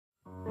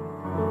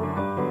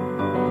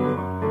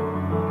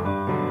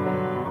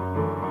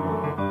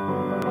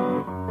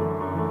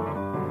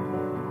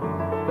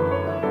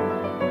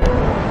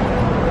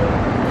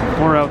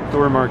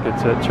outdoor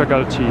markets at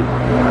JaGalChi.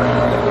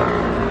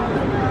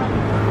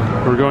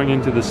 We're going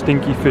into the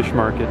stinky fish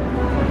market.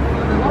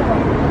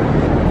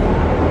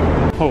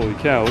 Holy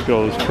cow, look at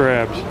all those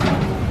crabs.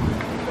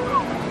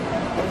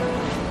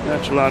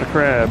 That's a lot of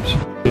crabs.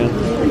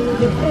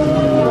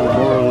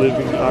 More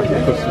living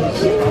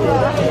octopuses.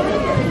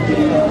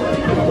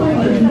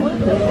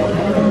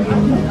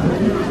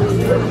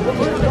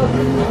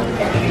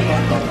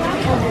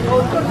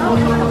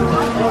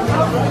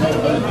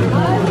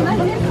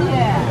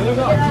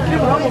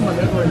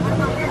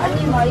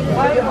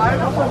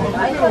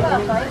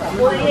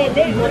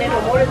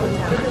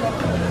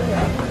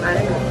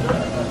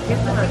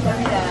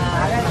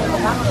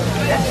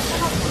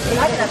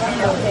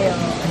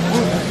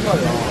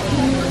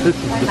 This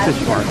is the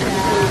fish market.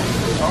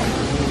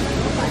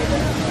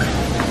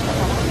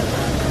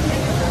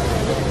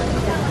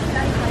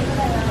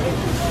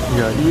 You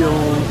got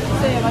eels,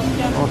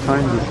 all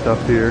kinds of stuff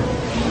here.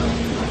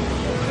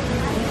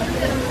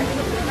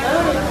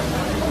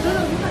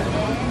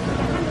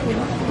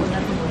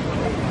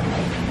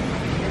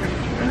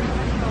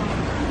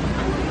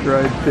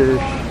 Dried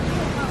fish.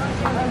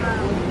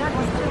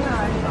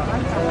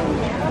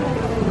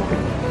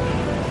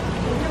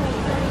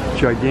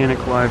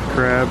 Gigantic live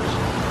crabs.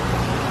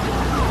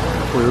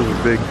 Boy, those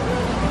are big.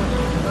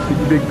 Big,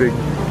 big, big.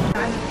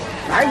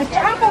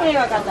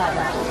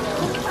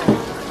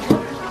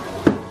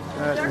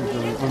 That's an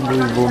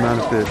unbelievable amount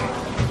of fish.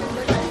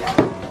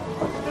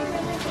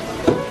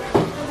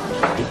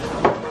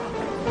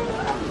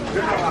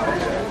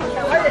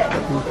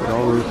 Look at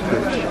all those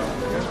fish.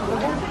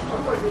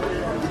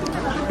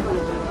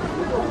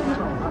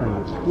 And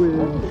the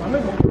squid.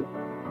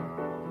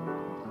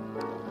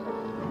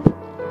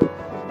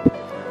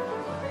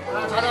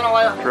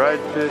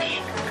 Dried fish.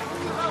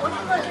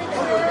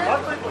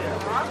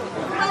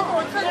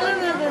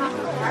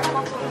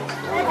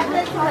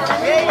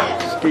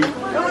 Skate.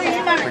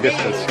 I guess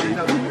that's skate.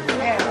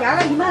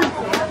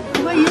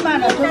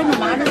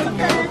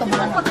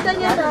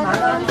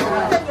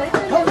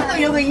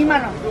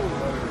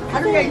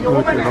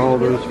 Look at all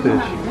those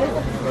fish.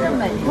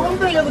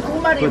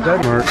 Put that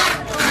mark.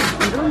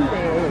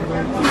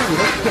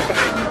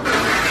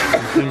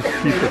 Things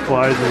keep the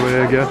flies away,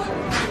 I guess.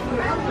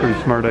 Pretty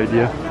smart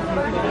idea.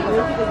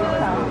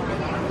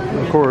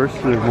 Of course,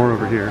 there's more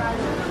over here.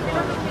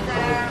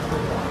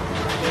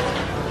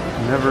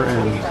 Never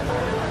ends.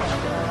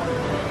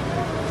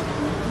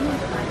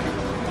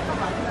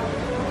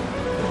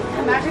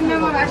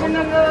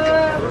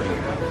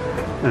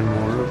 And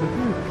more over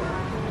here.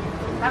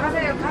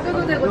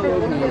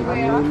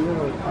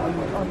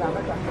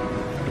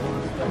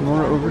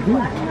 More over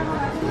here.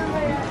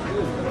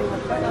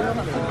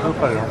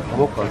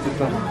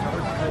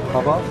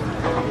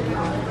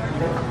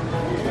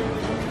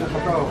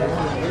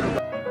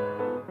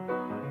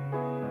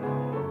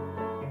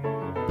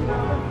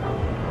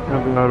 How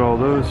about all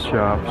those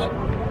shops?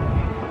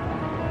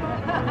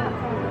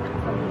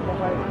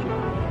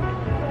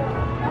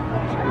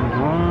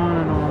 On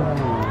and on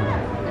and on.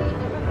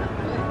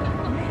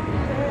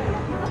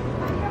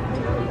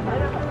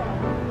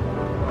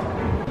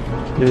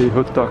 Yay,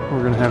 ho-dduk.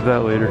 We're gonna have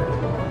that later.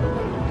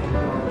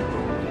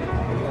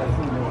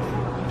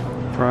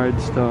 Fried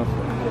stuff.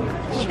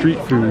 Street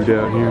food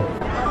out here.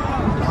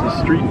 This is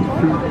street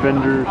food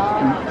vendor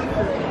street.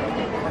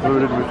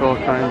 Loaded with all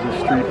kinds of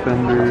street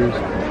vendors.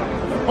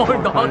 All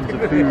kinds of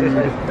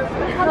food.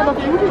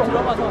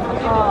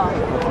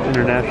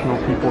 International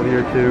people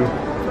here too.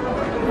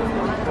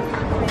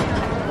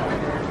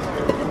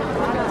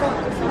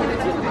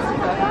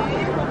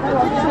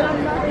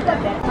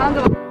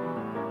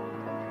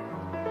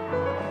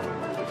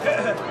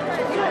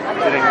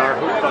 Getting our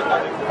ho-dduk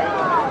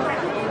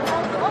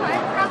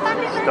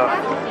stuff.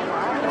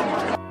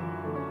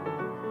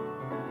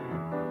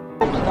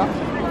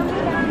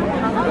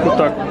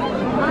 Ho-dduk.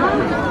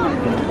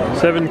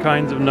 7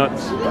 kinds of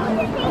nuts.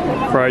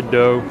 Fried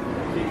dough.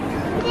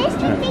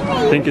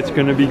 I think it's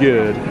gonna be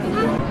good.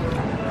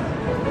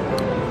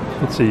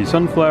 Let's see,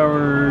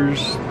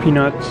 sunflowers,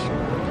 peanuts,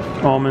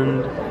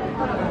 almond,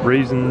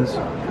 raisins.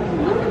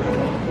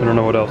 I don't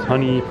know what else.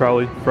 Honey,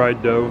 probably.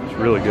 Fried dough. It's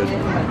really good.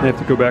 I have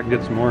to go back and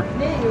get some more.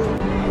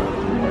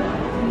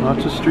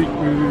 Lots of street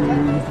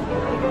food.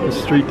 This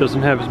street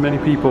doesn't have as many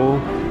people.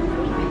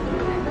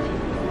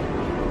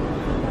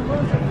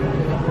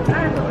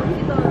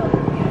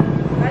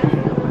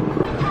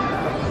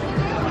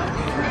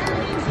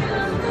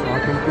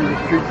 Walking through the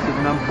streets of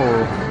NamPo.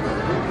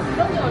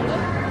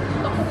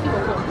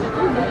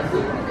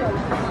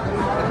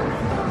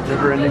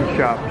 Never-ending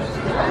shops.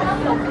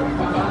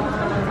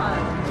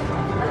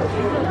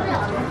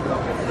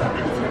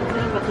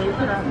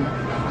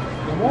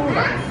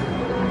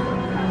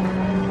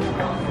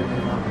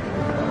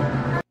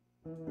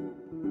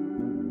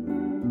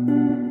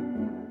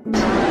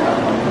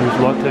 There's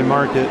Lotte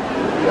Market.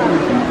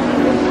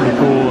 Pretty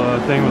cool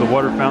thing with a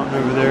water fountain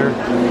over there.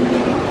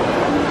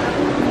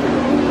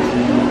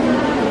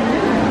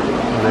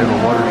 They have a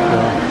water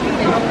show.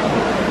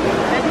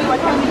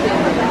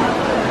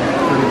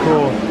 Pretty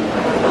cool.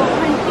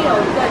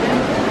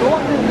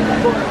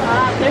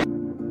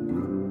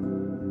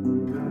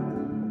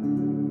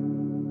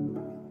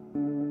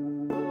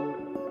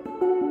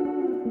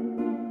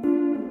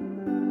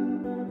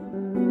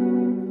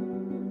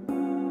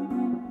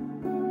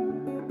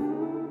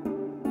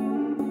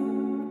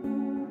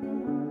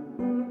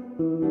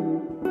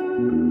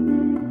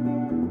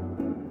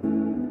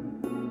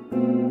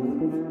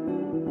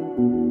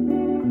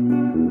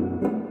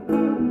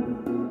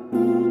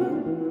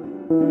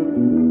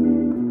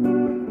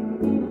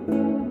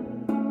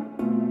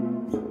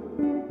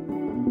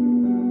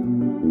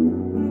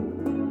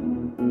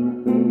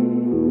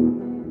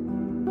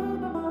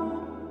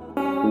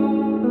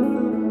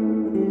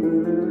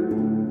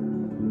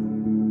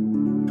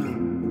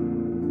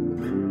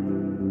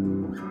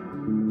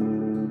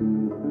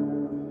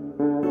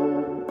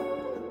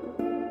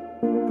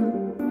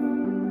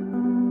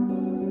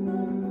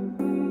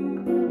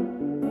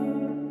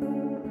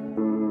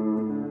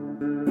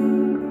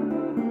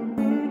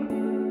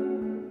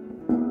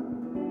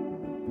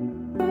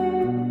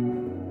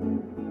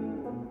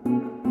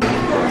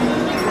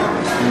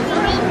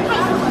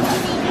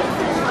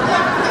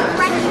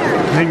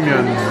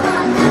 냉면,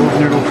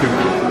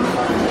 JaGalChi.